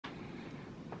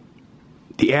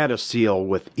The Addasil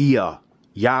with EA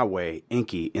Yahweh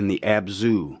Enki in the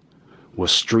Abzu, with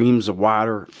streams of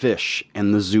water, fish,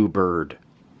 and the zoo bird.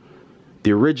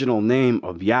 The original name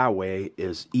of Yahweh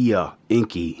is EA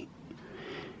Enki.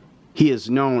 He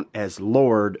is known as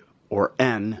Lord or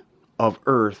En of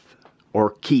earth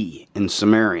or Ki in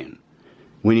Sumerian.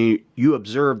 When you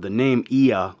observe the name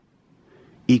Ea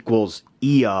equals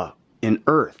Ea in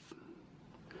earth,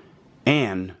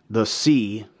 and the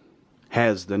sea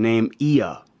has the name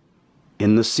Ea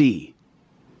in the sea.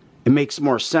 It makes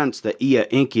more sense that Ea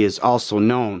Enki is also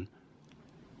known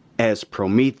as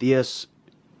Prometheus,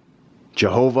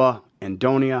 Jehovah,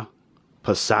 Andonia,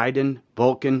 Poseidon,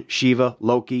 Vulcan, Shiva,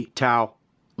 Loki, Tau,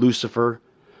 Lucifer,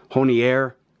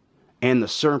 Honier, and the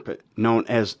serpent known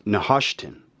as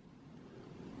Nehushtan.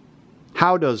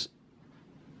 How does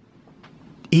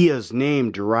Ea's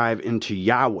name derive into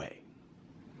Yahweh?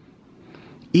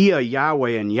 Ea,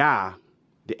 Yahweh, and Yah,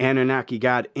 the Anunnaki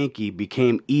god Enki,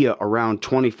 became Ea around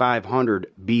 2500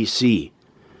 BC,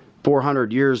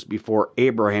 400 years before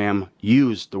Abraham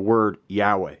used the word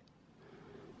Yahweh,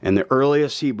 and the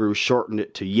earliest Hebrews shortened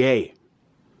it to Yah.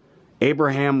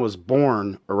 Abraham was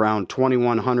born around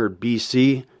 2100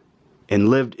 BC and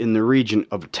lived in the region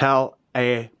of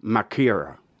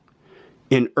Tel-a-Makira,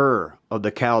 in Ur of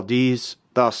the Chaldees.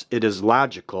 Thus it is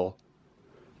logical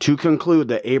to conclude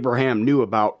that Abraham knew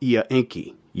about Ea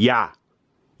Enki, Yah,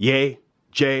 Yeh,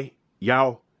 J,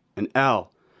 Yah, and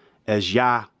El as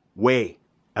Yahweh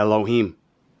Elohim,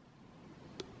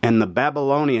 and the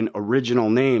Babylonian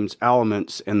original names,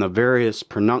 elements, and the various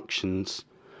pronunciations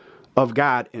of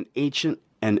God in ancient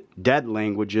and dead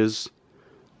languages,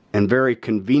 and very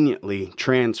conveniently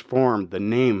transformed the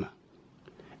name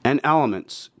and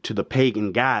elements to the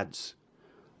pagan gods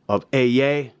of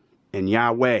Ea and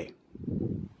Yahweh.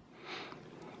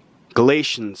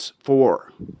 Galatians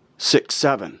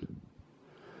 4:6-7.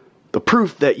 The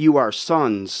proof that you are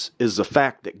sons is the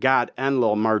fact that God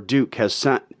Enlil Marduk has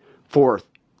sent forth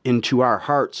into our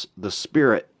hearts the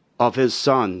Spirit of His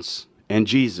sons and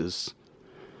Jesus,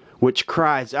 which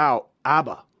cries out,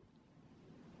 Abba.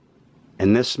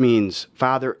 And this means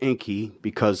Father Enki,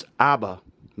 because Abba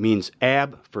means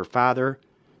Ab for father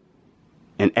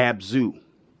and Abzu.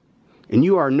 And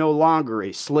you are no longer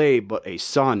a slave but a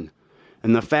son.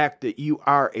 And the fact that you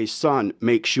are a son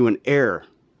makes you an heir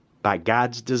by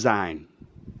God's design.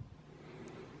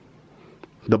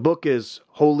 The book is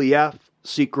Holy F,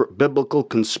 Secret Biblical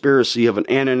Conspiracy of an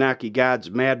Anunnaki God's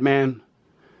Madman,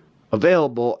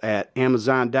 available at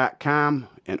Amazon.com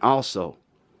and also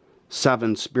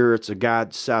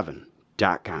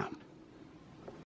 7spiritsofgod7.com.